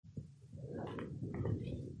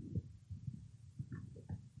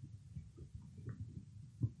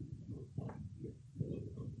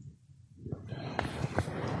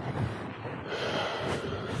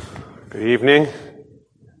Good evening.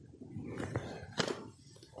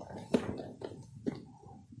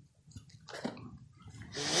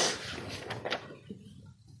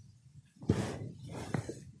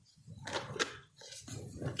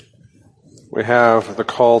 We have the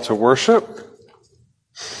call to worship.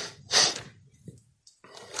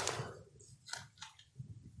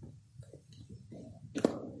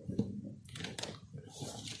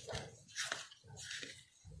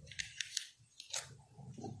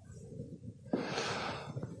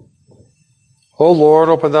 O Lord,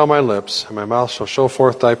 open thou my lips, and my mouth shall show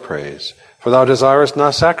forth thy praise. For thou desirest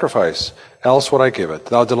not sacrifice, else would I give it.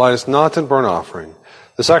 Thou delightest not in burnt offering.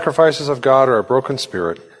 The sacrifices of God are a broken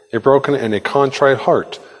spirit, a broken and a contrite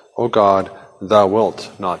heart. O God, thou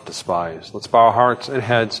wilt not despise. Let's bow our hearts and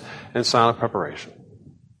heads in silent preparation.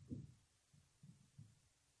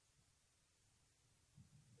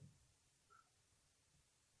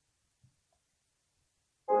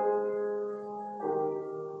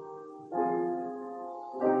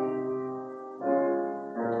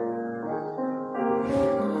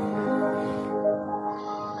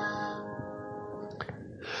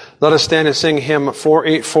 Let us stand and sing hymn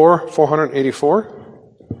 484.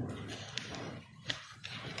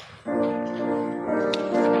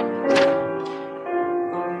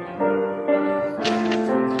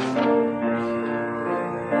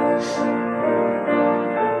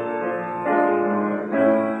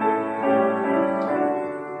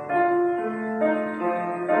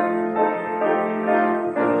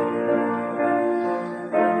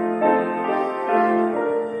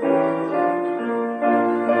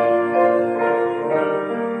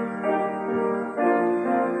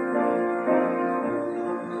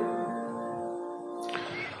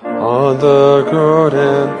 The good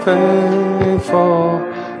and faithful,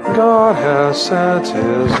 God has set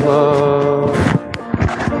his love.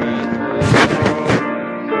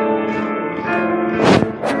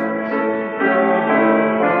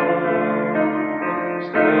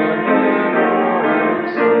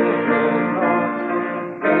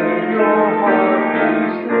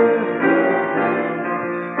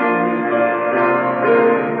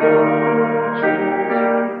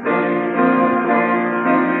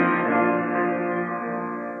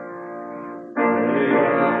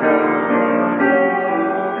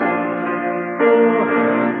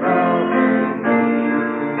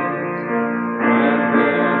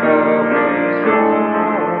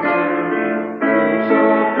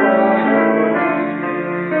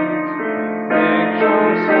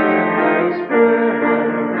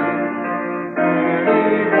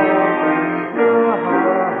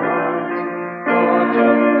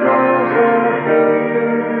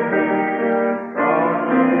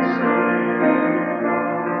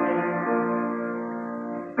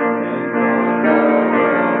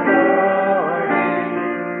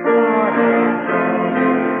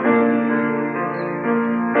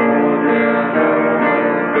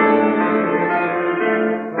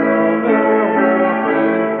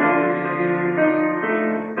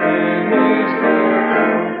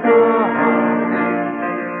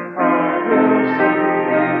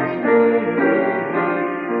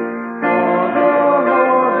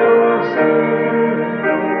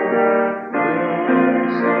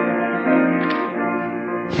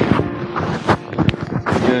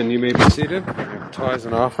 You may be seated. We have tithes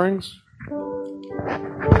and offerings.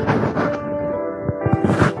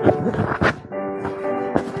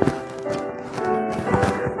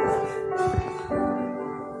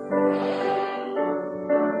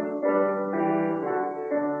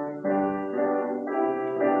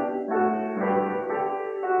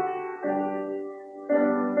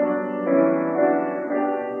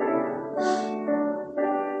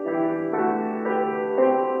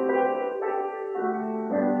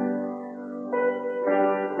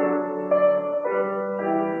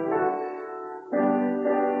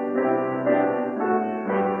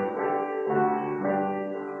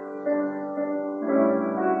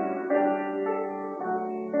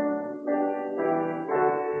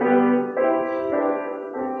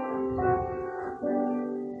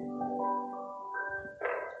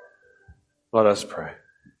 Let us pray.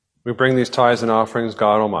 We bring these tithes and offerings,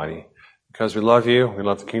 God Almighty, because we love you, we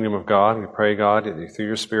love the kingdom of God. We pray, God, that through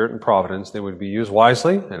your Spirit and providence, they would be used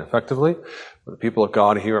wisely and effectively for the people of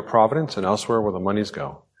God here at Providence and elsewhere where the monies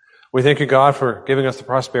go. We thank you, God, for giving us the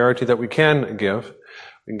prosperity that we can give.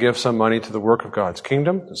 We can give some money to the work of God's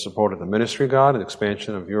kingdom, the support of the ministry, God, and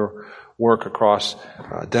expansion of your work across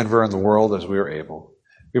Denver and the world as we are able.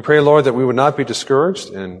 We pray, Lord, that we would not be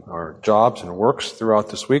discouraged in our jobs and works throughout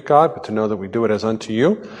this week, God, but to know that we do it as unto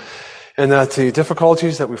you, and that the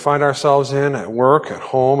difficulties that we find ourselves in at work, at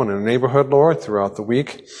home, and in the neighborhood, Lord, throughout the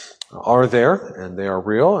week, are there, and they are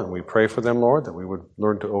real, and we pray for them, Lord, that we would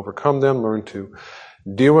learn to overcome them, learn to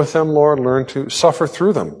deal with them, Lord, learn to suffer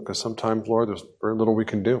through them, because sometimes, Lord, there's very little we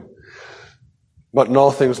can do. But in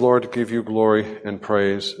all things, Lord, to give you glory and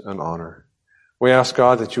praise and honor. We ask,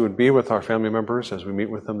 God, that you would be with our family members as we meet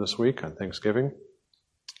with them this week on Thanksgiving.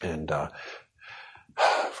 And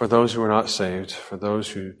for those who are not saved, for those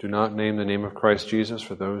who do not name the name of Christ Jesus,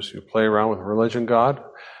 for those who play around with religion, God,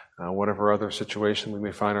 whatever other situation we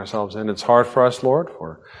may find ourselves in, it's hard for us, Lord,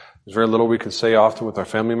 for there's very little we can say often with our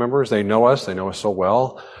family members. They know us so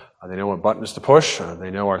well. They know what buttons to push. They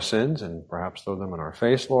know our sins and perhaps throw them in our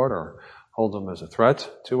face, Lord, or hold them as a threat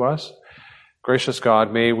to us. Gracious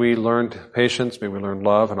God, may we learn patience, may we learn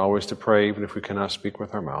love, and always to pray, even if we cannot speak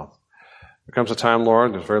with our mouth. There comes a time,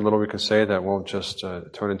 Lord, there's very little we can say that won't just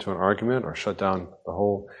turn into an argument or shut down the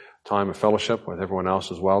whole time of fellowship with everyone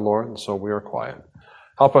else as well, Lord, and so we are quiet.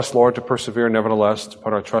 Help us, Lord, to persevere nevertheless, to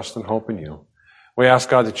put our trust and hope in you. We ask,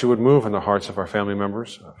 God, that you would move in the hearts of our family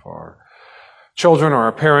members, for our children or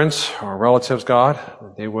our parents, our relatives, God,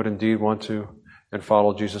 that they would indeed want to and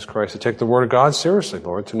follow Jesus Christ, to take the Word of God seriously,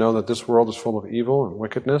 Lord, to know that this world is full of evil and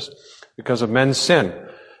wickedness because of men's sin.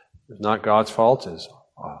 It's not God's fault, it's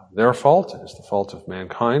their fault. It is the fault of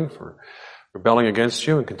mankind for rebelling against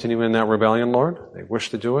you and continuing in that rebellion, Lord. They wish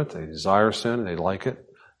to do it, they desire sin, and they like it,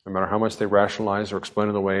 no matter how much they rationalize or explain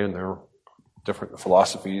it away in their different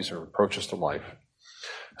philosophies or approaches to life.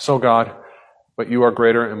 So, God, but you are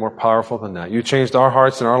greater and more powerful than that. You changed our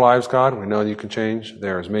hearts and our lives, God. We know that you can change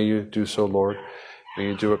theirs. May you do so, Lord. May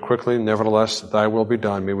you do it quickly. Nevertheless, thy will be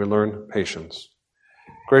done. May we learn patience.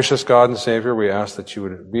 Gracious God and Savior, we ask that you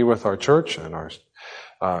would be with our church and our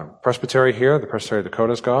presbytery here, the Presbytery of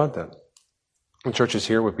Dakota's, God, that the churches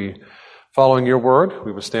here would be following your word.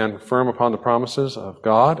 We would stand firm upon the promises of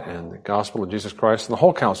God and the gospel of Jesus Christ and the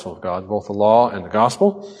whole counsel of God, both the law and the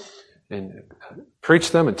gospel, and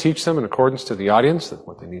preach them and teach them in accordance to the audience,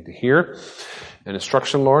 what they need to hear. And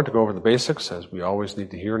instruction, Lord, to go over the basics, as we always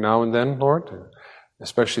need to hear now and then, Lord,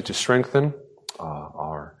 especially to strengthen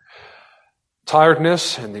our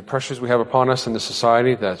tiredness and the pressures we have upon us in the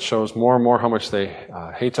society that shows more and more how much they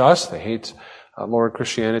hate us. They hate, Lord,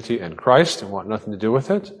 Christianity and Christ and want nothing to do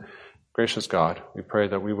with it. Gracious God, we pray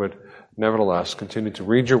that we would nevertheless continue to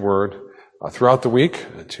read your word throughout the week,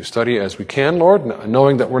 to study as we can, Lord,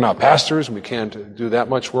 knowing that we're not pastors and we can't do that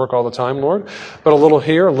much work all the time, Lord, but a little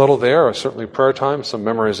here, a little there, or certainly prayer time, some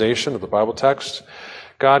memorization of the Bible text.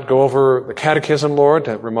 God, go over the catechism, Lord,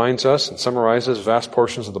 that reminds us and summarizes vast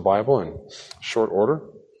portions of the Bible in short order.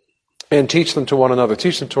 And teach them to one another.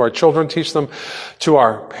 Teach them to our children. Teach them to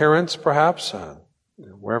our parents, perhaps,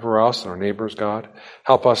 wherever else, and our neighbors, God.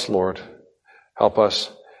 Help us, Lord. Help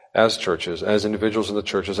us as churches, as individuals in the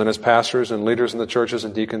churches, and as pastors and leaders in the churches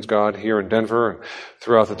and deacons, God, here in Denver and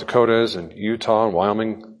throughout the Dakotas and Utah and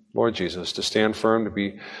Wyoming, Lord Jesus, to stand firm, to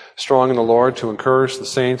be strong in the Lord, to encourage the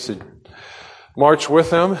saints, to march with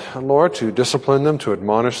them, Lord, to discipline them, to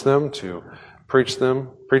admonish them, to preach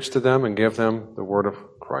to them, and give them the word of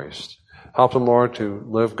Christ. Help them, Lord, to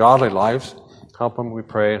live godly lives. Help them, we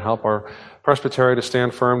pray, and help our presbytery to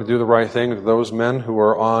stand firm, to do the right thing, to those men who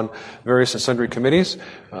are on various and sundry committees,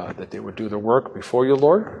 that they would do their work before you,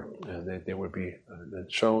 Lord, and they would be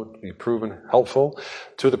shown to be proven helpful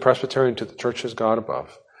to the presbytery and to the churches, God,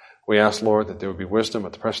 above. We ask, Lord, that there would be wisdom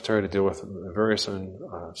at the presbytery to deal with the various and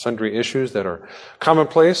sundry issues that are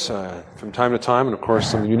commonplace from time to time, and of course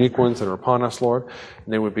some unique ones that are upon us, Lord,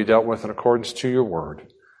 and they would be dealt with in accordance to your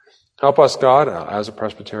word. Help us, God, as a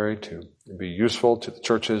presbytery, to be useful to the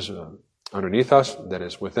churches underneath us, that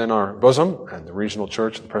is within our bosom, and the regional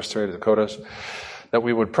church, the Presbytery of the Dakotas, that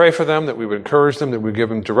we would pray for them, that we would encourage them, that we would give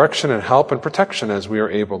them direction and help and protection as we are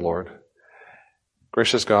able, Lord.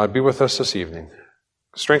 Gracious God, be with us this evening.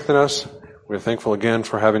 Strengthen us. We are thankful again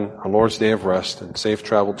for having a Lord's day of rest and safe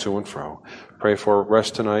travel to and fro. Pray for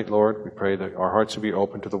rest tonight, Lord. We pray that our hearts would be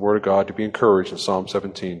open to the Word of God, to be encouraged in Psalm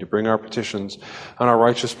 17, to bring our petitions and our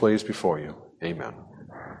righteous pleas before you. Amen.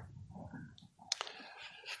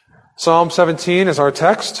 Psalm 17 is our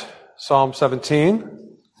text. Psalm 17.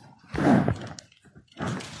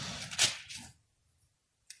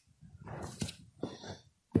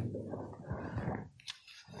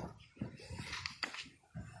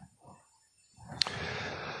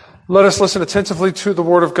 Let us listen attentively to the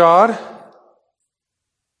Word of God.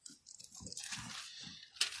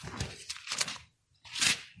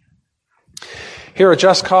 Hear a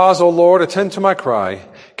just cause, O Lord, attend to my cry.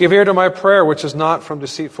 Give ear to my prayer, which is not from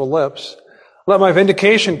deceitful lips. Let my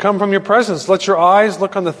vindication come from your presence. Let your eyes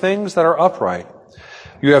look on the things that are upright.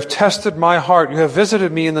 You have tested my heart. You have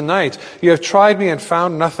visited me in the night. You have tried me and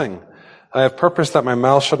found nothing. I have purposed that my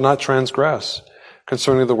mouth should not transgress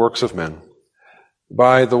concerning the works of men.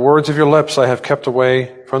 By the words of your lips I have kept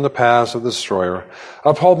away from the paths of the destroyer.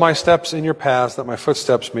 Uphold my steps in your paths, that my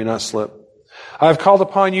footsteps may not slip. I have called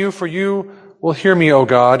upon you, for you will hear me, O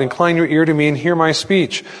God. Incline your ear to me and hear my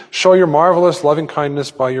speech. Show your marvelous loving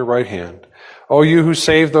kindness by your right hand. O you who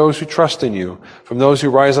save those who trust in you from those who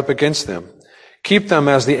rise up against them. Keep them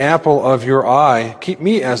as the apple of your eye. Keep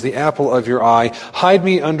me as the apple of your eye. Hide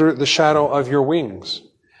me under the shadow of your wings.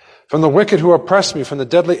 From the wicked who oppress me, from the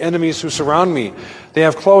deadly enemies who surround me, they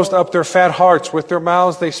have closed up their fat hearts. With their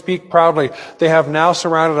mouths they speak proudly. They have now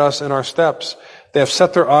surrounded us in our steps. They have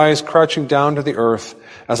set their eyes crouching down to the earth,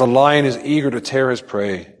 as a lion is eager to tear his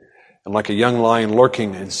prey, and like a young lion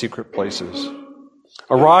lurking in secret places.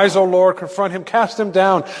 Arise, O Lord, confront him, cast him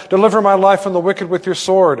down. Deliver my life from the wicked with your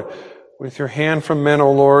sword. With your hand from men,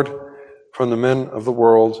 O Lord, from the men of the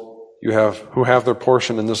world, who have their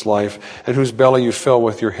portion in this life, and whose belly you fill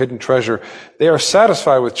with your hidden treasure. They are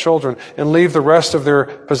satisfied with children, and leave the rest of their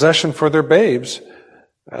possession for their babes.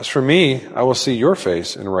 As for me, I will see your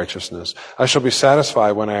face in righteousness. I shall be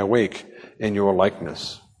satisfied when I awake in your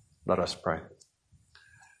likeness. Let us pray.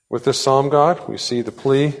 With this psalm, God, we see the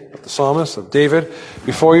plea of the psalmist, of David,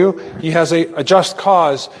 before you. He has a just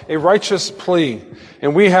cause, a righteous plea.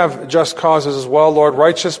 And we have just causes as well, Lord,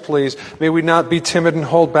 righteous pleas. May we not be timid and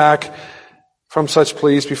hold back from such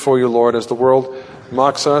pleas before you, Lord, as the world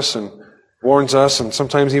mocks us and warns us, and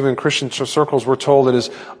sometimes even in Christian circles we're told it is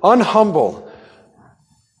unhumble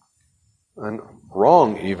and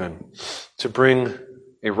wrong even to bring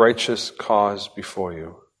a righteous cause before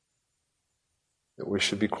you. That we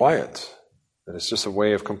should be quiet. That it's just a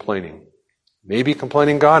way of complaining. Maybe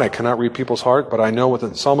complaining, God, I cannot read people's heart, but I know what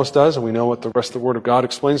the psalmist does, and we know what the rest of the Word of God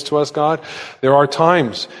explains to us, God. There are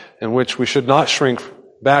times in which we should not shrink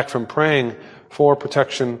back from praying for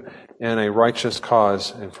protection and a righteous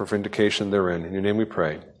cause and for vindication therein. In your name we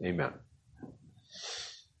pray. Amen.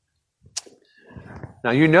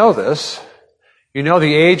 Now you know this. You know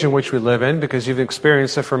the age in which we live in because you've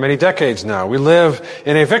experienced it for many decades now. We live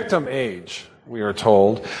in a victim age, we are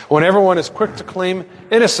told, when everyone is quick to claim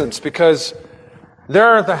innocence because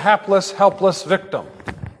they're the hapless, helpless victim.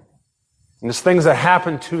 And it's things that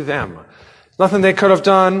happen to them. Nothing they could have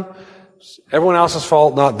done. Everyone else's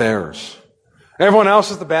fault, not theirs. Everyone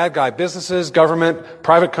else is the bad guy. Businesses, government,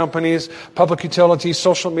 private companies, public utilities,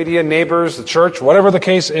 social media, neighbors, the church, whatever the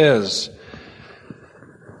case is.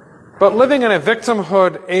 But living in a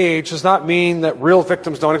victimhood age does not mean that real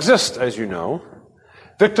victims don't exist, as you know.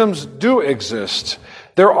 Victims do exist.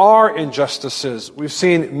 There are injustices. We've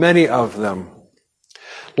seen many of them.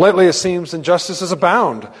 Lately, it seems injustices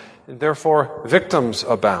abound, and therefore victims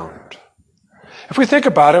abound. If we think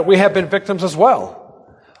about it, we have been victims as well.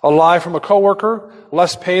 A lie from a coworker,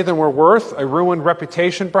 less pay than we're worth, a ruined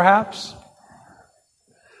reputation perhaps.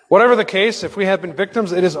 Whatever the case, if we have been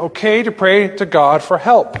victims, it is okay to pray to God for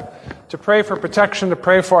help, to pray for protection, to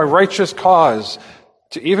pray for a righteous cause,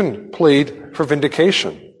 to even plead for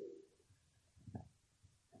vindication.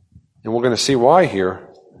 And we're going to see why here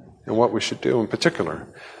and what we should do in particular.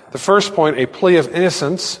 The first point, a plea of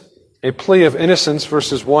innocence,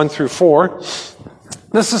 verses 1 through 4.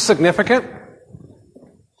 This is significant.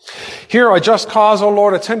 Hear a just cause, O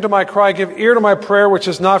Lord, attend to my cry, give ear to my prayer, which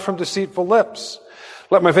is not from deceitful lips.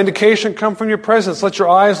 Let my vindication come from your presence. Let your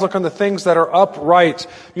eyes look on the things that are upright.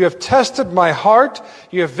 You have tested my heart.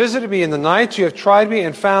 You have visited me in the night. You have tried me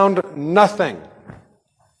and found nothing.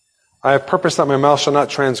 I have purposed that my mouth shall not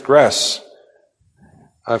transgress.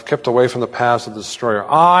 I have kept away from the paths of the destroyer.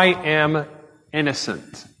 I am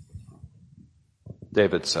innocent,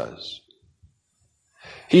 David says.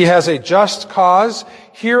 He has a just cause.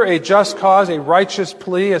 Here, a just cause, a righteous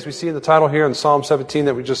plea, as we see in the title here in Psalm 17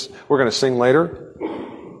 that we're going to sing later.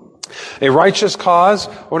 A righteous cause,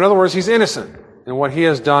 or in other words, he's innocent. And what he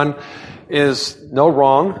has done is no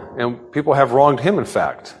wrong, and people have wronged him, in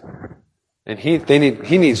fact. And he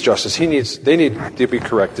needs justice. They need to be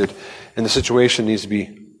corrected, and the situation needs to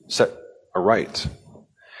be set aright.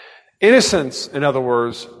 Innocence, in other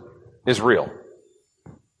words, is real.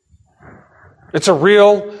 It's a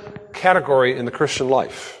real category in the Christian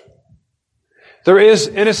life. There is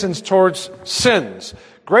innocence towards sins.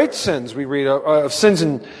 Great sins, we read of sins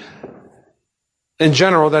in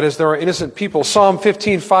general, that is, there are innocent people. Psalm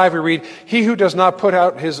 15:5, we read, he who does not put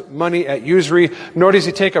out his money at usury, nor does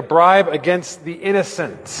he take a bribe against the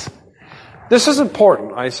innocent. This is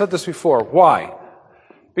important. I said this before. Why?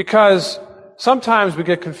 Because sometimes we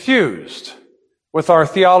get confused with our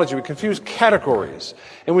theology. We confuse categories.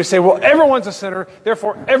 And we say, well, everyone's a sinner,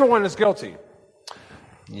 therefore everyone is guilty.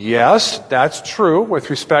 Yes, that's true with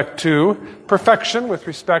respect to perfection, with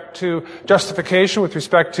respect to justification, with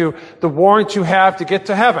respect to the warrant you have to get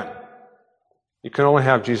to heaven. You can only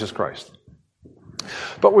have Jesus Christ.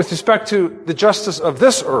 But with respect to the justice of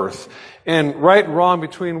this earth and right and wrong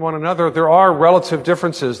between one another, there are relative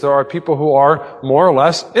differences. There are people who are more or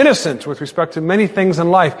less innocent with respect to many things in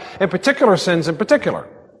life, and particular sins in particular.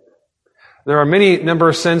 There are many number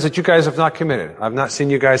of sins that you guys have not committed. I've not seen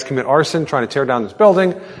you guys commit arson, trying to tear down this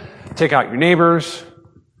building, take out your neighbors.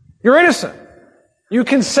 You're innocent. You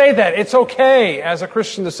can say that. It's okay as a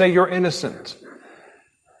Christian to say you're innocent.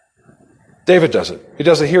 David does it. He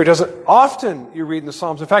does it here. He does it often, you read in the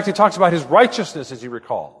Psalms. In fact, he talks about his righteousness, as you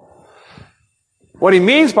recall. What he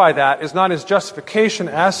means by that is not his justification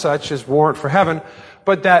as such, his warrant for heaven,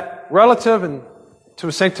 but that relative to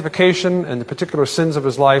his sanctification and the particular sins of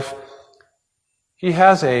his life, he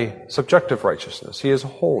has a subjective righteousness. He is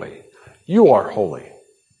holy. You are holy,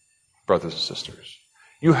 brothers and sisters.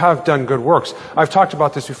 You have done good works. I've talked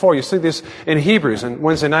about this before. You see this in Hebrews. And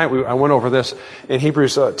Wednesday night, I went over this in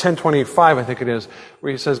Hebrews 10:25, I think it is,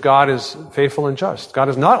 where he says God is faithful and just. God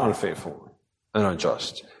is not unfaithful and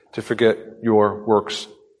unjust to forget your works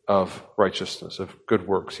of righteousness, of good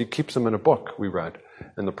works. He keeps them in a book, we read,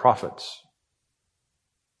 in the prophets.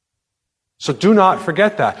 So do not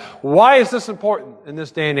forget that. Why is this important in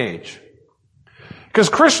this day and age? Because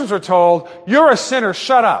Christians are told, you're a sinner,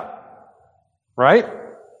 shut up. Right?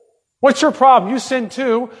 What's your problem? You sin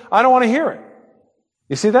too. I don't want to hear it.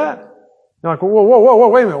 You see that? You're like, whoa,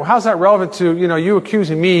 wait a minute. Well, how's that relevant to, you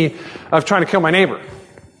accusing me of trying to kill my neighbor?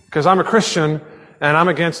 Because I'm a Christian and I'm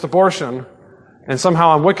against abortion and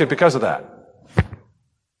somehow I'm wicked because of that.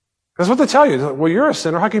 That's what they tell you. Well, you're a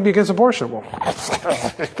sinner. How can you be against abortion? Well,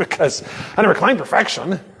 because I never claimed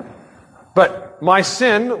perfection. But my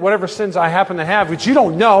sin, whatever sins I happen to have, which you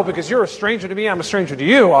don't know because you're a stranger to me, I'm a stranger to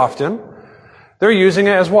you often, they're using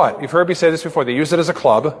it as what? You've heard me say this before. They use it as a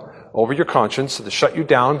club over your conscience to shut you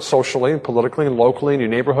down socially and politically and locally in your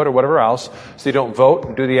neighborhood or whatever else so you don't vote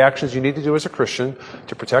and do the actions you need to do as a Christian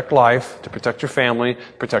to protect life, to protect your family,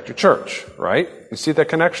 protect your church, right? You see that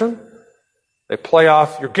connection? They play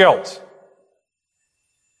off your guilt.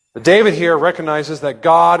 But David here recognizes that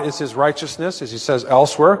God is his righteousness, as he says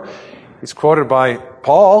elsewhere. He's quoted by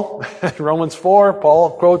Paul in Romans 4.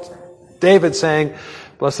 Paul quotes David saying,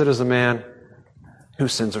 "Blessed is the man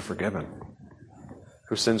whose sins are forgiven,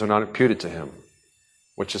 whose sins are not imputed to him,"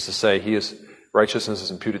 which is to say, righteousness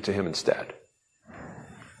is imputed to him instead.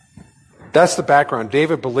 That's the background.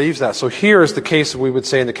 David believes that. So here is the case we would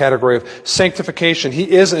say in the category of sanctification. He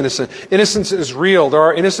is innocent. Innocence is real. There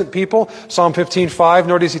are innocent people. Psalm 15:5,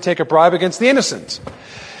 nor does he take a bribe against the innocent.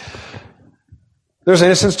 There's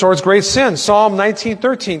innocence towards great sin. Psalm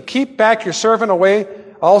 19:13, keep back your servant away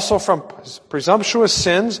also from presumptuous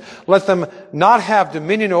sins. Let them not have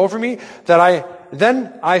dominion over me,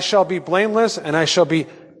 then I shall be blameless and I shall be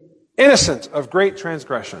innocent of great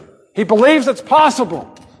transgression. He believes it's possible.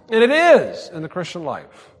 And it is in the Christian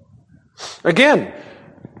life. Again,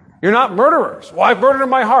 you're not murderers. Well, I've murdered in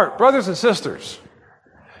my heart. Brothers and sisters,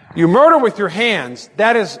 you murder with your hands,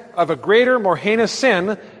 that is of a greater, more heinous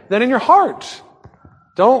sin than in your heart.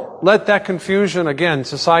 Don't let that confusion, again,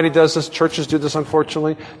 society does this, churches do this,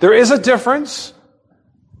 unfortunately. There is a difference.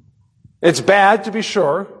 It's bad, to be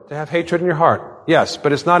sure, to have hatred in your heart. Yes,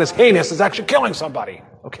 but it's not as heinous as actually killing somebody.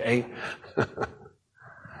 Okay?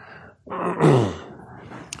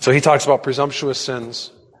 So he talks about presumptuous sins.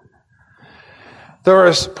 There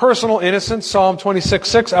is personal innocence. Psalm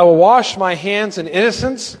 26:6. I will wash my hands in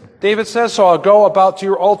innocence, David says, so I'll go about to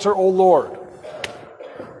your altar, O Lord.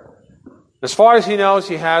 As far as he knows,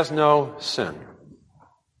 he has no sin.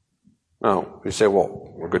 No. You say,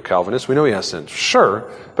 well, we're good Calvinists. We know he has sin. Sure.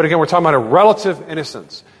 But again, we're talking about a relative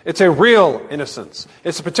innocence. It's a real innocence.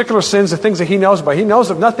 It's the particular sins, the things that he knows about. He knows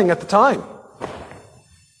of nothing at the time.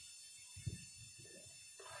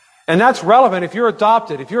 And that's relevant if you're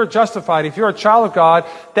adopted, if you're justified, if you're a child of God,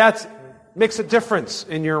 that makes a difference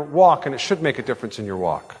in your walk, and it should make a difference in your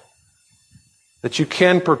walk. That you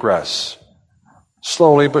can progress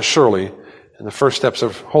slowly but surely in the first steps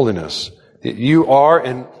of holiness. That you are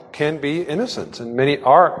and can be innocent, and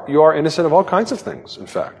you are innocent of all kinds of things, in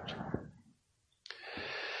fact.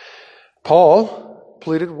 Paul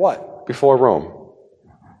pleaded what before Rome?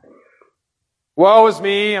 Woe is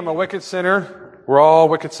me, I'm a wicked sinner. We're all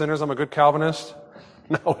wicked sinners. I'm a good Calvinist.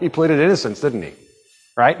 No, he pleaded innocence, didn't he?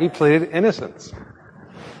 Right? He pleaded innocence.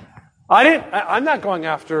 I'm not going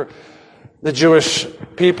after the Jewish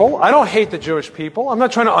people. I don't hate the Jewish people. I'm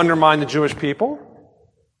not trying to undermine the Jewish people.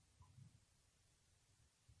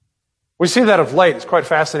 We see that of late. It's quite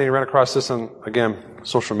fascinating. I ran across this on, again,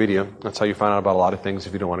 social media. That's how you find out about a lot of things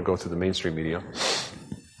if you don't want to go through the mainstream media.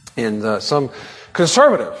 And some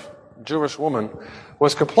conservative Jewish woman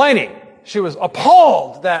was complaining. She was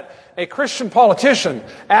appalled that a Christian politician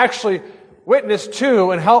actually witnessed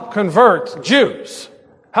to and helped convert Jews.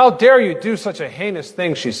 How dare you do such a heinous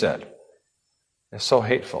thing, she said. It's so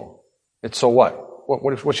hateful. It's so what?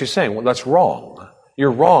 What's she saying? Well, that's wrong.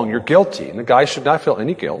 You're wrong. You're guilty. And the guy should not feel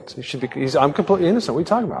any guilt. I'm completely innocent. What are you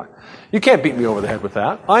talking about? You can't beat me over the head with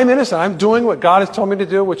that. I'm innocent. I'm doing what God has told me to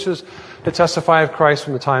do, which is to testify of Christ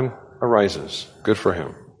when the time arises. Good for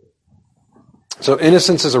him. So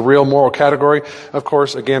innocence is a real moral category, of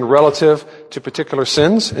course, again, relative to particular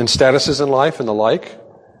sins and statuses in life and the like.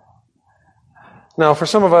 Now, for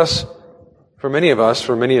some of us, for many of us,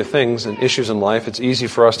 for many of things and issues in life, it's easy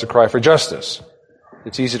for us to cry for justice.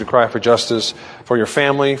 It's easy to cry for justice for your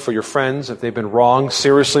family, for your friends, if they've been wrong,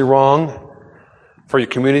 seriously wrong, for your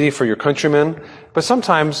community, for your countrymen. But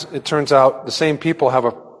sometimes it turns out the same people have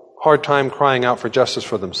a hard time crying out for justice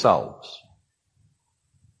for themselves.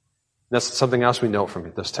 That's something else we note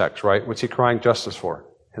from this text, right? What's he crying justice for?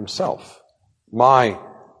 Himself.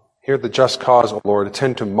 Hear the just cause, O Lord,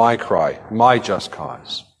 attend to my cry, my just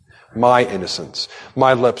cause, my innocence,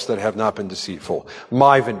 my lips that have not been deceitful,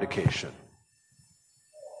 my vindication.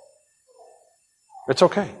 It's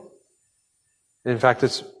okay. In fact,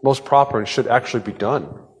 it's most proper and should actually be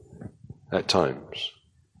done at times.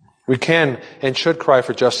 We can and should cry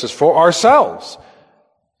for justice for ourselves,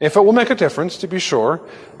 if it will make a difference, to be sure.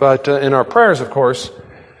 But in our prayers, of course,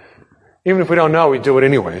 even if we don't know, we do it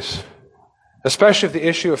anyways. Especially if the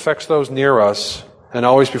issue affects those near us, and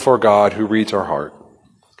always before God who reads our heart.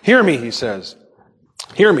 Hear me, he says.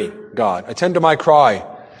 Hear me, God. Attend to my cry.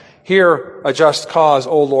 Hear a just cause,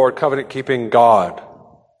 O Lord, covenant-keeping God.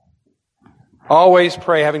 Always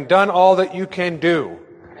pray, having done all that you can do.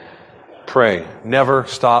 Pray. Never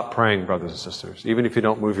stop praying, brothers and sisters, even if you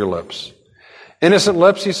don't move your lips. Innocent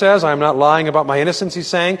lips, he says. I am not lying about my innocence, he's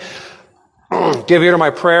saying. Give ear to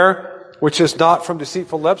my prayer, which is not from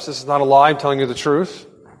deceitful lips. This is not a lie. I'm telling you the truth.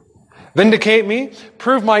 Vindicate me.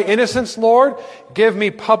 Prove my innocence, Lord. Give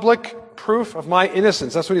me public proof of my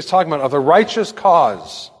innocence. That's what he's talking about, of a righteous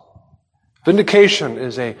cause. Vindication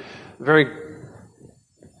is a very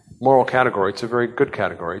moral category. It's a very good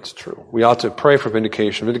category. It's true. We ought to pray for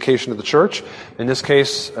vindication. Vindication of the church. In this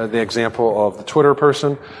case, the example of the Twitter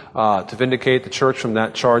person, to vindicate the church from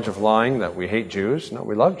that charge of lying that we hate Jews. No,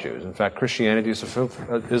 we love Jews. In fact, Christianity is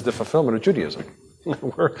the fulfillment of Judaism.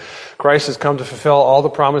 Where Christ has come to fulfill all the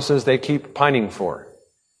promises they keep pining for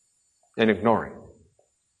and ignoring.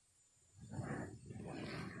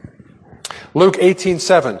 Luke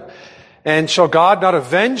 18:7. And shall God not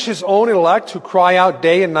avenge his own elect who cry out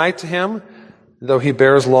day and night to him, though he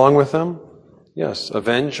bears long with them? Yes,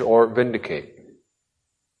 avenge or vindicate.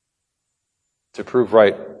 To prove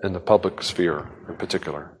right in the public sphere in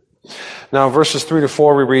particular. Now, verses 3 to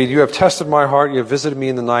 4 we read, You have tested my heart, you have visited me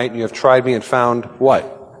in the night, and you have tried me and found what?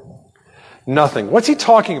 Nothing. What's he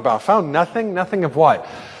talking about? Found nothing? Nothing of what?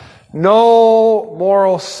 No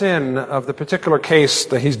moral sin of the particular case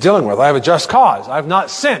that he's dealing with. I have a just cause. I have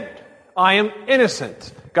not sinned. I am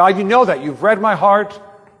innocent. God, you know that. You've read my heart.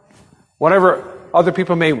 Whatever other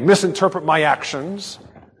people may misinterpret my actions,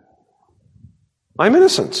 I'm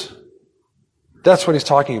innocent. That's what he's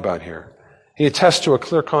talking about here. He attests to a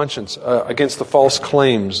clear conscience against the false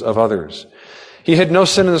claims of others. He had no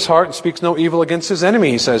sin in his heart and speaks no evil against his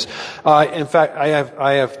enemy, he says. In fact,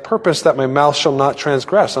 I have purpose that my mouth shall not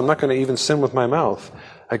transgress. I'm not going to even sin with my mouth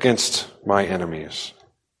against my enemies.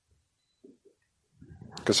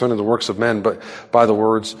 Concerning the works of men, but by the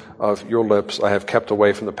words of your lips I have kept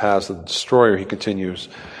away from the paths of the destroyer, he continues.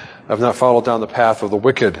 I have not followed down the path of the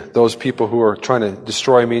wicked, those people who are trying to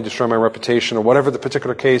destroy me, destroy my reputation, or whatever the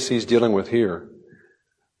particular case he's dealing with here.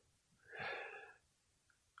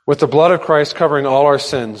 With the blood of Christ covering all our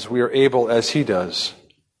sins, we are able, as he does,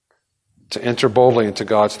 to enter boldly into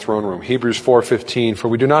God's throne room. Hebrews 4:15, for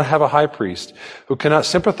we do not have a high priest who cannot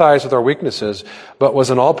sympathize with our weaknesses, but was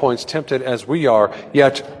in all points tempted as we are,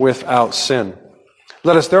 yet without sin.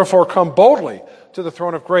 Let us therefore come boldly to the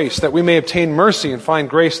throne of grace, that we may obtain mercy and find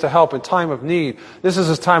grace to help in time of need. This is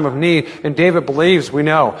his time of need, and David believes, we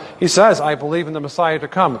know. He says, I believe in the Messiah to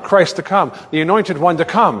come, Christ to come, the Anointed One to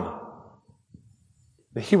come.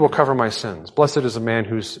 He will cover my sins. Blessed is a man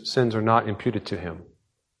whose sins are not imputed to him.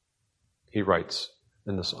 He writes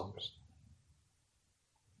in the Psalms.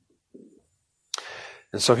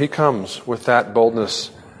 And so he comes with that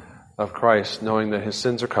boldness of Christ, knowing that his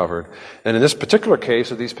sins are covered. And in this particular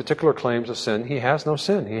case, of these particular claims of sin, he has no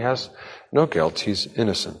sin. He has no guilt. He's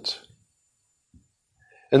innocent.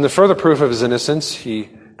 And the further proof of his innocence, he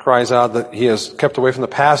cries out that he has kept away from the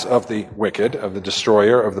paths of the wicked, of the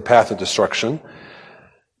destroyer, of the path of destruction.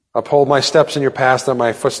 Uphold my steps in your path, that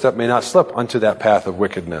my footstep may not slip unto that path of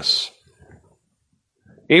wickedness.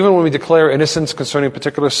 Even when we declare innocence concerning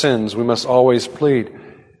particular sins, we must always plead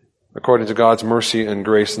according to God's mercy and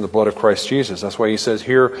grace in the blood of Christ Jesus. That's why he says,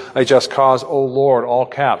 "Hear a just cause, O Lord," all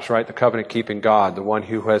caps, right? The covenant-keeping God, the one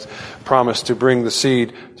who has promised to bring the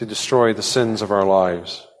seed to destroy the sins of our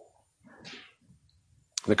lives.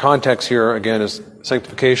 The context here, again, is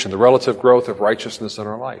sanctification, the relative growth of righteousness in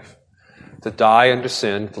our life. To die unto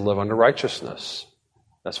sin, to live unto righteousness.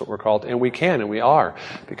 That's what we're called. And we can, and we are,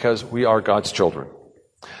 because we are God's children.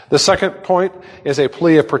 The second point is a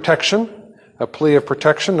plea of protection. A plea of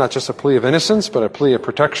protection, not just a plea of innocence, but a plea of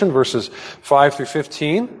protection, verses 5 through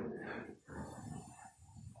 15.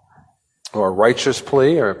 Or a righteous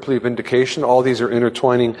plea, or a plea of vindication. All these are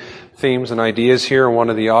intertwining themes and ideas here, and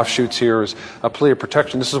one of the offshoots here is a plea of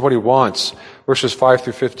protection. This is what he wants. Verses 5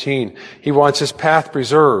 through 15. He wants his path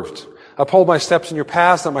preserved. Uphold my steps in your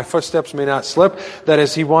paths, that my footsteps may not slip. That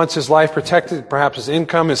is, he wants his life protected, perhaps his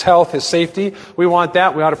income, his health, his safety. We want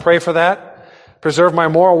that. We ought to pray for that. Preserve my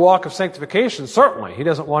moral walk of sanctification. Certainly. He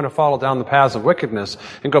doesn't want to follow down the paths of wickedness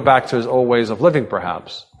and go back to his old ways of living,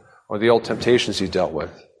 perhaps, or the old temptations he dealt with.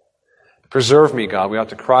 Preserve me, God. We ought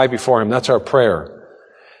to cry before him. That's our prayer.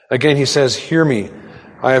 Again, he says, "Hear me.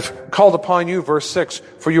 I have called upon you," verse 6,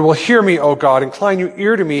 "for you will hear me, O God. Incline your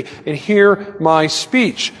ear to me and hear my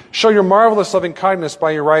speech. Show your marvelous loving kindness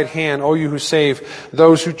by your right hand, O you who save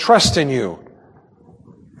those who trust in you."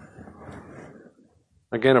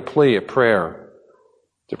 Again, a plea, a prayer.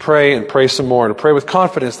 To pray and pray some more, and to pray with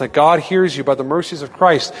confidence that God hears you by the mercies of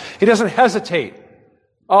Christ. He doesn't hesitate.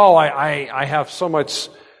 "Oh, I have so much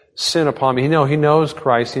sin upon me." No, he knows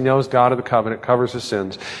Christ. He knows God of the covenant covers his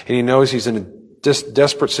sins. And he knows he's in a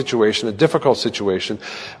desperate situation, a difficult situation,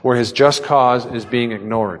 where his just cause is being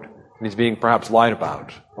ignored. And he's being perhaps lied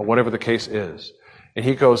about, or whatever the case is. And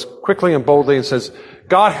he goes quickly and boldly and says,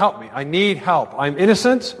 "God, help me. I need help. I'm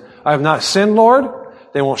innocent. I have not sinned, Lord.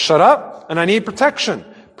 They won't shut up. And I need protection."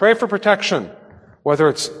 Pray for protection, whether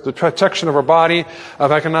it's the protection of our body,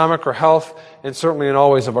 of economic or health, and certainly in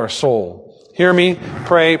always of our soul. Hear me,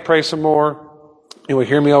 pray some more. You will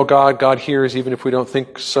hear me, O God. God hears, even if we don't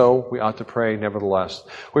think so. We ought to pray nevertheless.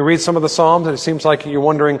 We read some of the Psalms, and it seems like you're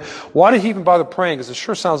wondering, why did he even bother praying? Because it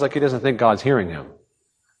sure sounds like he doesn't think God's hearing him.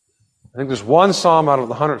 I think there's one Psalm out of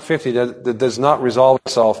the 150 that does not resolve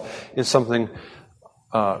itself in something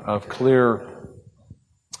of clear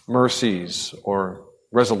mercies or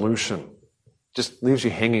resolution. Just leaves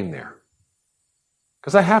you hanging there.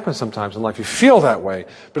 Because that happens sometimes in life. You feel that way,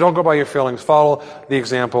 but don't go by your feelings. Follow the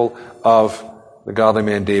example of the godly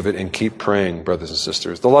man David and keep praying, brothers and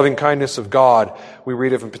sisters. The loving kindness of God, we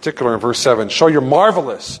read of in particular in verse 7. Show your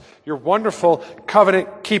marvelous, your wonderful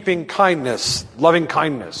covenant-keeping kindness, loving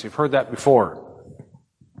kindness. You've heard that before.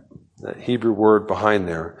 That Hebrew word behind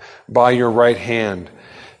there. By your right hand.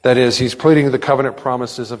 That is, he's pleading the covenant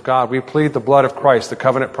promises of God. We plead the blood of Christ, the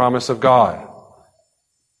covenant promise of God.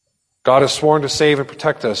 God has sworn to save and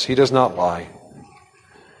protect us. He does not lie.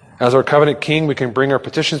 As our covenant king, we can bring our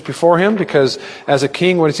petitions before him because as a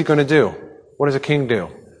king, what is he going to do? What does a king do?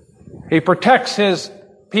 He protects his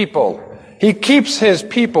people. He keeps his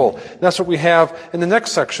people. That's what we have in the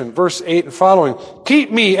next section, verse 8 and following.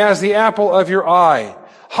 Keep me as the apple of your eye.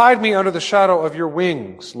 Hide me under the shadow of your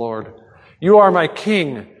wings, Lord. You are my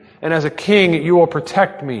king, and as a king, you will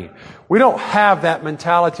protect me. We don't have that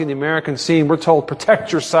mentality in the American scene. We're told,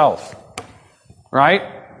 protect yourself. Right?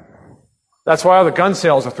 That's why all the gun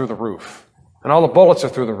sales are through the roof, and all the bullets are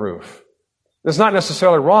through the roof. It's not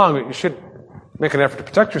necessarily wrong. You should make an effort to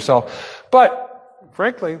protect yourself. But,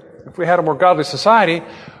 frankly, if we had a more godly society,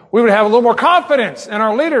 we would have a little more confidence in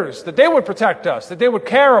our leaders, that they would protect us, that they would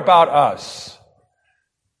care about us.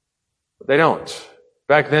 But they don't.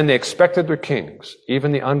 Back then, they expected their kings,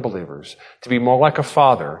 even the unbelievers, to be more like a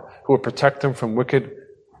father who would protect them from wicked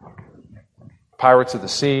pirates of the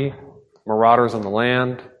sea, marauders on the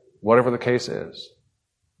land, whatever the case is.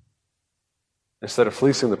 Instead of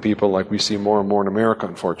fleecing the people like we see more and more in America,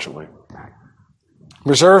 unfortunately.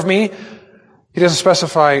 Preserve me. He doesn't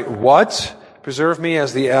specify what. Preserve me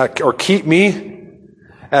as or keep me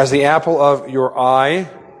as the apple of your eye.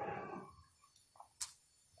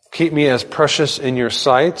 Keep me as precious in your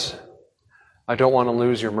sight. I don't want to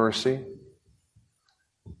lose your mercy.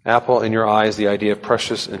 Apple in your eye is the idea of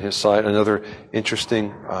precious in his sight. Another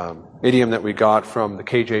interesting idiom that we got from the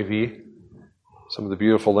KJV. Some of the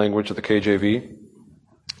beautiful language of the KJV.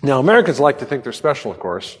 Now, Americans like to think they're special, of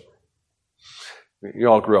course. You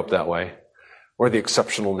all grew up that way. or the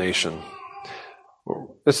exceptional nation.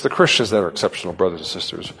 It's the Christians that are exceptional, brothers and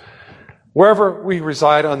sisters. Wherever we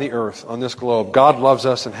reside on the earth, on this globe, God loves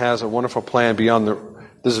us and has a wonderful plan beyond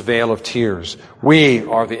this veil of tears. We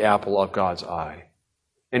are the apple of God's eye.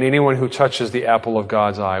 And anyone who touches the apple of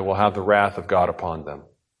God's eye will have the wrath of God upon them.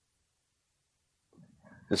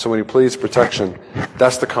 And so when he pleads protection,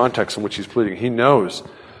 that's the context in which he's pleading. He knows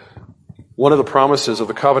one of the promises of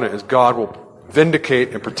the covenant is God will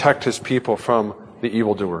vindicate and protect his people from the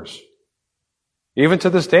evildoers. Even to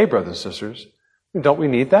this day, brothers and sisters, don't we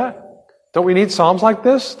need that? Don't we need Psalms like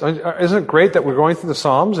this? Isn't it great that we're going through the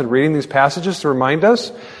Psalms and reading these passages to remind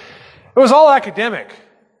us? It was all academic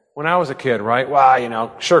when I was a kid, right?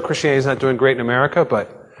 Well, sure, Christianity's not doing great in America,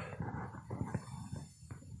 but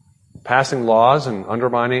passing laws and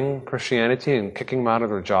undermining Christianity and kicking them out of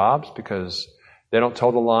their jobs because they don't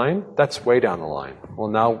toe the line, that's way down the line. Well,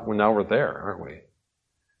 now we're there, aren't we?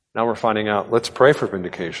 Now we're finding out, let's pray for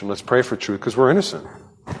vindication, let's pray for truth, because we're innocent.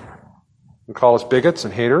 You call us bigots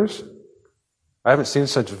and haters. I haven't seen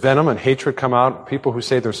such venom and hatred come out of people who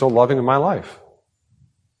say they're so loving in my life.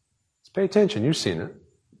 Let's pay attention, you've seen it.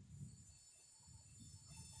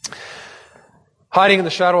 Hiding in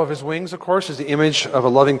the shadow of his wings, of course, is the image of a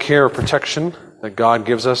loving care of protection that God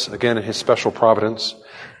gives us, again, in his special providence.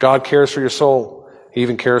 God cares for your soul. He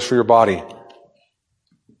even cares for your body.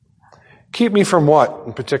 Keep me from what,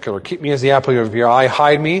 in particular? Keep me as the apple of your eye.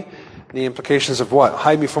 Hide me. The implications of what?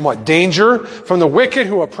 Hide me from what? Danger, from the wicked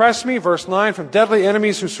who oppress me. Verse 9, from deadly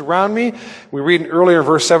enemies who surround me. We read in earlier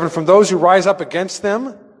verse 7, from those who rise up against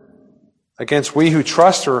them, against we who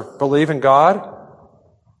trust or believe in God.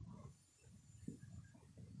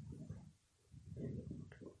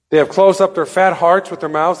 They have closed up their fat hearts with their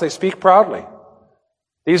mouths. They speak proudly.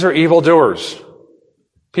 These are evildoers,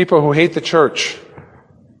 people who hate the church.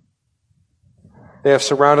 They have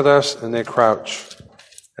surrounded us and they crouch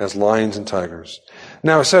as lions and tigers.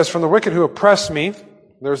 Now it says, from the wicked who oppress me,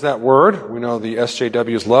 there's that word. We know the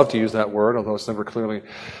SJWs love to use that word, although it's never clearly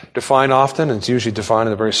defined often. It's usually defined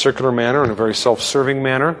in a very circular manner, in a very self-serving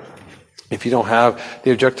manner. If you don't have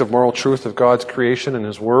the objective moral truth of God's creation and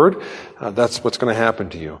his word, that's what's going to happen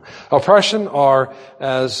to you. Oppression are,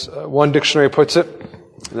 as one dictionary puts it,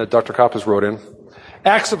 that Dr. Koppas wrote in,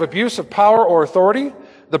 acts of abuse of power or authority,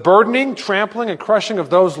 the burdening, trampling, and crushing of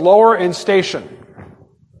those lower in station.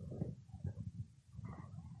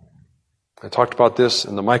 I talked about this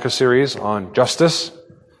in the Micah series on justice. It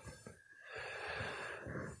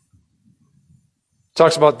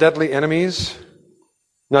talks about deadly enemies,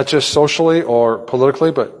 not just socially or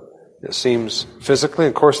politically, but it seems physically.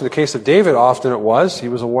 Of course, in the case of David, often it was. He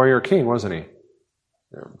was a warrior king, wasn't he?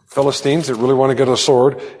 Philistines that really want to get a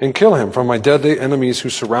sword and kill him. From my deadly enemies who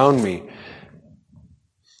surround me.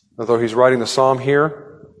 Although he's writing the psalm here,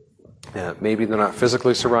 maybe they're not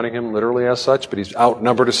physically surrounding him literally as such, but he's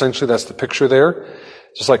outnumbered essentially. That's the picture there.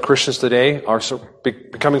 Just like Christians today are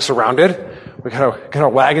becoming surrounded. We got our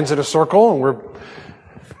wagons in a circle and we're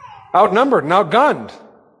outnumbered and outgunned.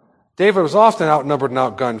 David was often outnumbered and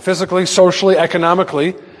outgunned. Physically, socially,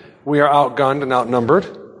 economically, we are outgunned and outnumbered.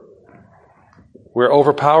 We're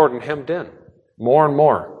overpowered and hemmed in. More and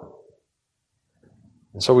more.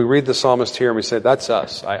 And so we read the psalmist here and we say, that's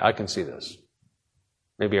us. I can see this.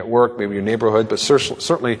 Maybe at work, maybe your neighborhood, but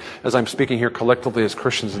certainly as I'm speaking here collectively as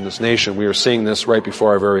Christians in this nation, we are seeing this right before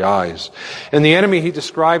our very eyes. And the enemy he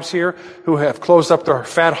describes here, who have closed up their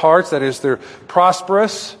fat hearts, that is, they're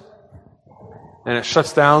prosperous, and it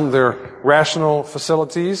shuts down their rational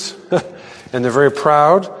facilities, and they're very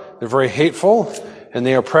proud, they're very hateful, and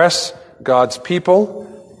they oppress God's people.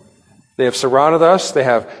 They have surrounded us. They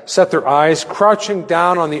have set their eyes, crouching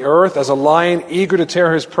down on the earth as a lion eager to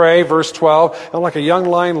tear his prey, verse 12, and like a young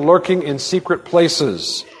lion lurking in secret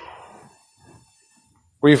places.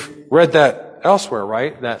 We've read that elsewhere,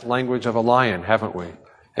 right? That language of a lion, haven't we?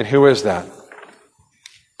 And who is that?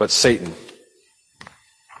 But Satan,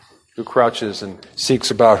 who crouches and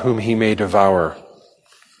seeks about whom he may devour.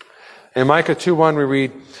 In Micah 2:1 we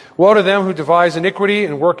read, woe to them who devise iniquity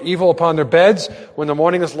and work evil upon their beds. When the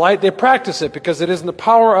morning is light, they practice it because it is in the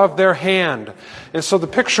power of their hand. And so the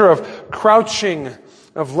picture of crouching,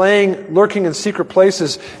 of lurking in secret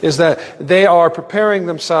places, is that they are preparing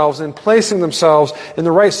themselves and placing themselves in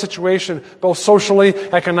the right situation, both socially,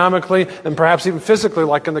 economically, and perhaps even physically,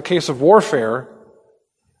 like in the case of warfare,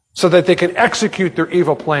 so that they can execute their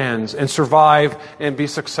evil plans and survive and be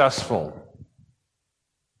successful.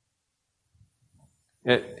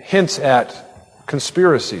 It hints at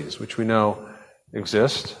conspiracies, which we know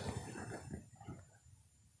exist,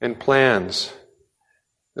 and plans.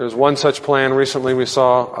 There's one such plan recently we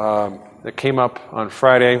saw that came up on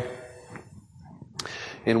Friday.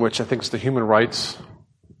 in which I think it's the Human Rights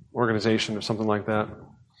Organization or something like that.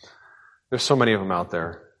 There's so many of them out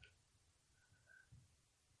there.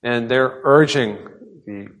 And they're urging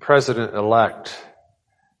the president-elect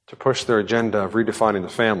to push their agenda of redefining the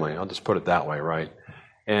family. I'll just put it that way, right?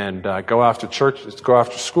 And go after churches, go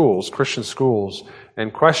after schools, Christian schools,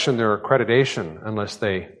 and question their accreditation unless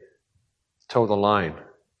they toe the line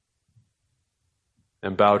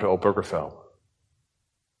and bow to Obergefell.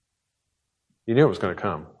 You knew it was going to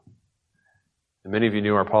come. And many of you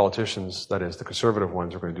knew our politicians, that is, the conservative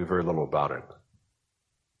ones, are going to do very little about it.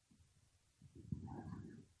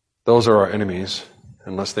 Those are our enemies,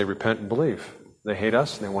 unless they repent and believe. They hate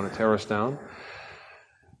us, and they want to tear us down.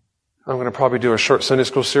 I'm going to probably do a short Sunday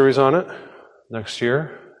school series on it next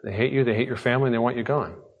year. They hate you, they hate your family, and they want you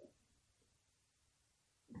gone.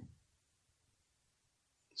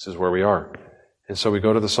 This is where we are. And so we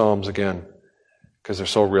go to the Psalms again, because they're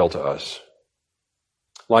so real to us.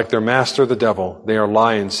 Like their master, the devil, they are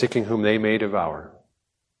lions seeking whom they may devour.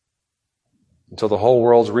 Until the whole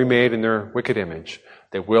world's remade in their wicked image,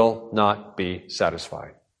 they will not be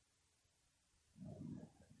satisfied.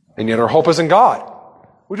 And yet our hope is in God.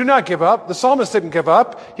 We do not give up. The psalmist didn't give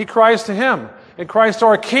up. He cries to Him. And cries to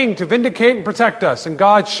our King to vindicate and protect us. And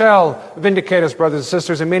God shall vindicate us, brothers and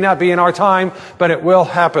sisters. It may not be in our time, but it will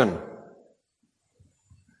happen.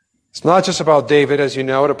 It's not just about David, as you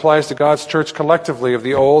know. It applies to God's church collectively, of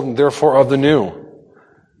the old and therefore of the new.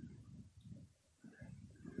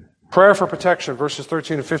 Prayer for protection, verses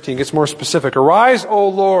 13 and 15, gets more specific. Arise, O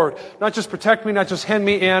Lord. Not just protect me, not just hem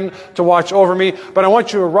me in to watch over me, but I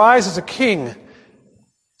want you to arise as a king,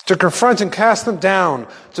 to confront and cast them down,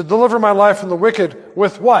 to deliver my life from the wicked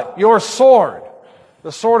with what? Your sword.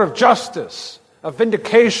 The sword of justice, of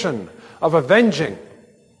vindication, of avenging.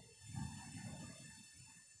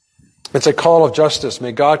 It's a call of justice.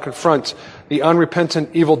 May God confront the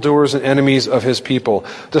unrepentant evildoers and enemies of His people,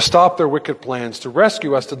 to stop their wicked plans, to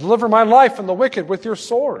rescue us, to deliver my life from the wicked with your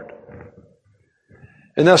sword.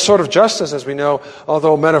 And that sort of justice, as we know,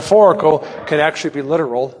 although metaphorical, can actually be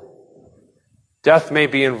literal. Death may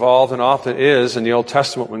be involved, and often is, in the Old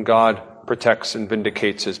Testament when God protects and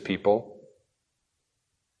vindicates His people.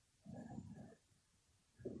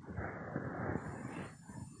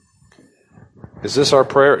 Is this our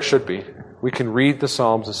prayer? It should be. We can read the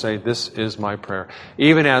Psalms and say, this is my prayer.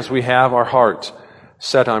 Even as we have our heart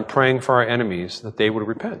set on praying for our enemies, that they would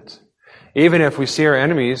repent. Even if we see our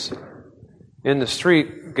enemies in the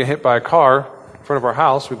street get hit by a car in front of our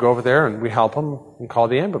house, we go over there and we help them and call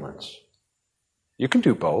the ambulance. You can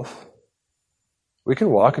do both. We can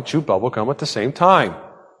walk and chew bubble gum at the same time.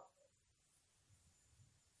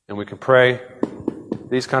 And we can pray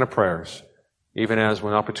these kind of prayers. Even as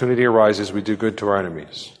when opportunity arises, we do good to our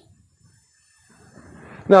enemies.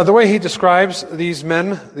 Now, the way he describes these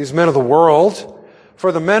men of the world,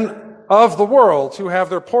 for the men of the world who have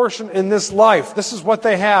their portion in this life, this is what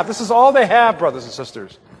they have. This is all they have, brothers and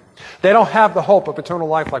sisters. They don't have the hope of eternal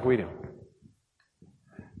life like we do.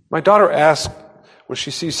 My daughter asks, when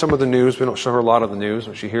she sees some of the news, we don't show her a lot of the news,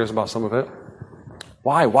 when she hears about some of it,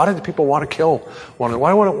 why? Why do the people want to kill one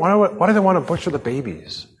another? Why do they want to butcher the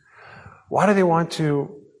babies? Why do they want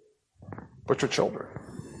to butcher children?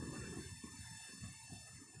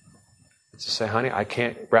 To say, honey, I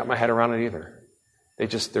can't wrap my head around it either.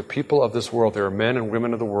 They're people of this world. They're men and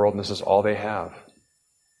women of the world, and this is all they have.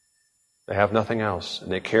 They have nothing else, and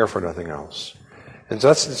they care for nothing else. And so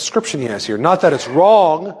that's the description he has here. Not that it's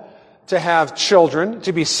wrong to have children,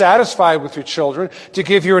 to be satisfied with your children, to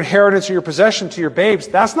give your inheritance or your possession to your babes.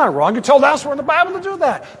 That's not wrong. You're told elsewhere in the Bible to do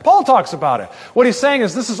that. Paul talks about it. What he's saying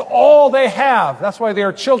is this is all they have. That's why they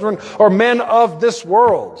are children or men of this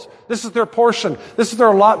world. This is their portion. This is their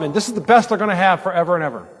allotment. This is the best they're going to have forever and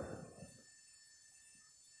ever.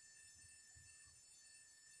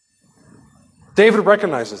 David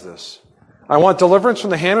recognizes this. I want deliverance from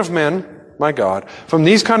the hand of men, my God, from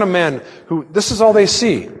these kind of men who, this is all they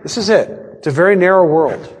see. This is it. It's a very narrow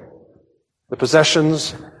world. The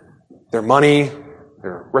possessions, their money,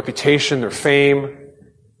 their reputation, their fame,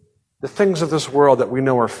 the things of this world that we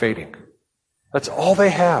know are fading. That's all they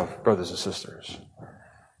have, brothers and sisters.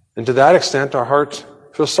 And to that extent, our heart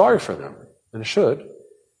feels sorry for them, and it should.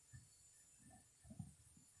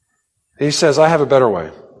 He says, I have a better way.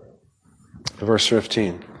 Verse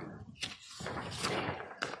 15.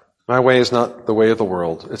 My way is not the way of the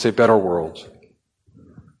world. It's a better world.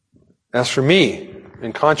 As for me,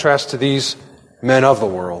 in contrast to these men of the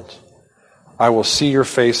world, I will see your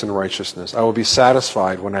face in righteousness. I will be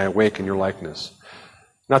satisfied when I awake in your likeness.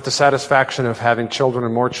 Not the satisfaction of having children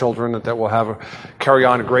and more children that will carry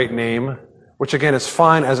on a great name which again is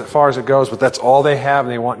fine as far as it goes, but that's all they have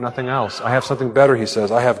and they want nothing else. I have something better, he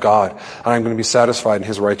says. I have God, and I'm going to be satisfied in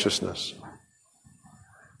his righteousness.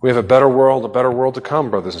 We have a better world to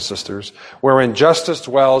come, brothers and sisters, wherein justice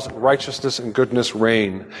dwells, righteousness and goodness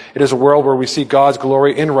reign. It is a world where we see God's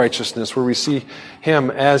glory in righteousness, where we see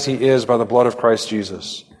him as he is by the blood of Christ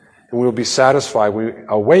Jesus. And we will be satisfied. We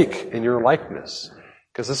awake in your likeness,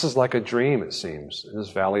 because this is like a dream, it seems, in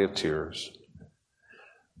this valley of tears.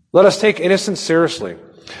 Let us take innocence seriously.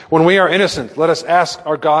 When we are innocent, let us ask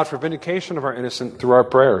our God for vindication of our innocence through our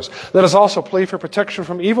prayers. Let us also plead for protection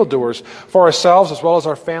from evildoers for ourselves as well as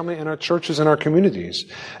our family and our churches and our communities.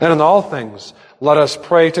 And in all things, let us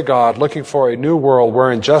pray to God, looking for a new world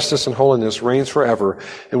wherein justice and holiness reigns forever,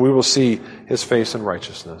 and we will see his face in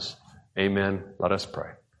righteousness. Amen. Let us pray.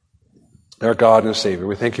 Our God and our Savior,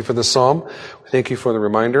 we thank you for the psalm. We thank you for the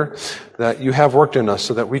reminder that you have worked in us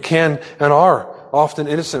so that we can and are often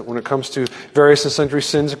innocent when it comes to various and sundry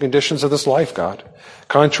sins and conditions of this life, God.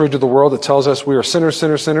 Contrary to the world that tells us we are sinners,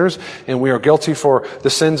 and we are guilty for the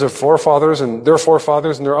sins of forefathers and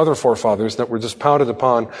their other forefathers that were just pounded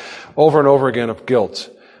upon over and over again of guilt.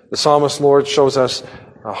 The psalmist, Lord, shows us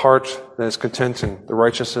a heart that is content in the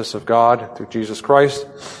righteousness of God through Jesus Christ,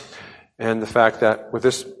 and the fact that with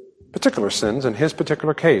this particular sins in his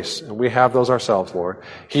particular case, and we have those ourselves, Lord.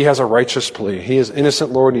 He has a righteous plea. He is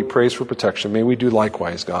innocent, Lord, and he prays for protection. May we do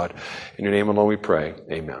likewise, God. In your name alone we pray.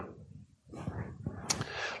 Amen.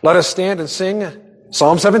 Let us stand and sing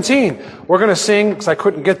Psalm 17. We're going to sing, because I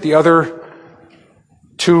couldn't get the other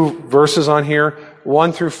two verses on here,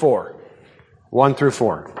 1 through 4. 1 through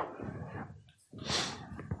 4.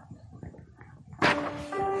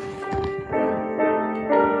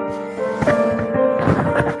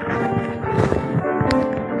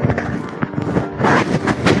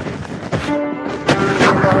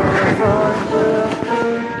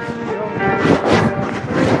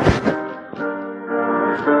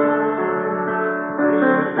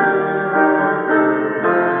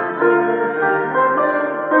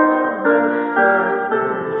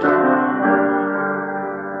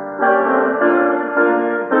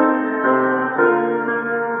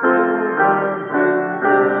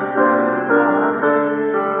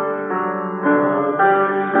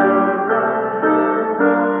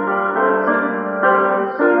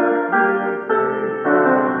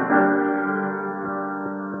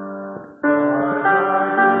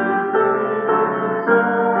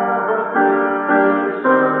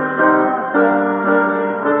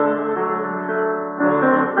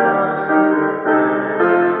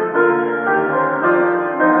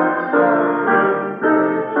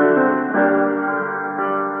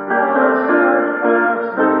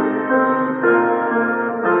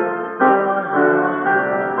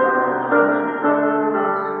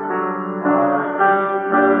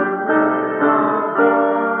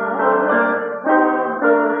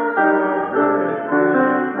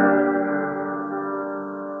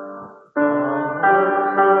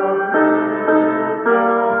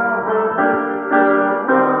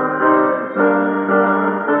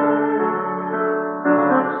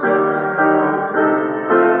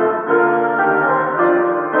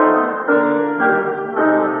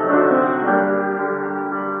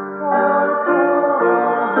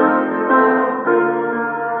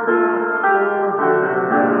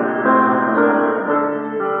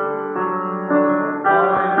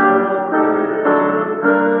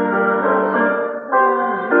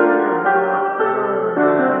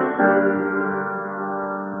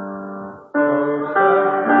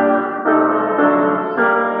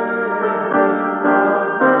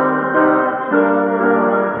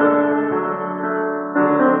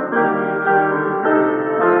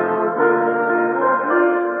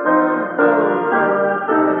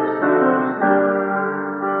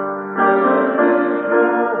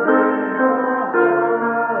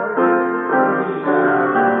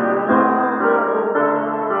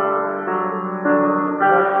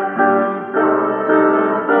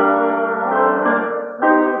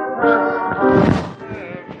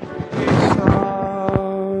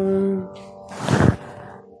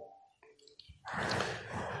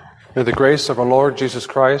 May the grace of our Lord Jesus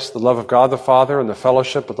Christ, the love of God the Father, and the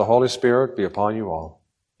fellowship of the Holy Spirit be upon you all.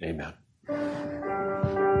 Amen.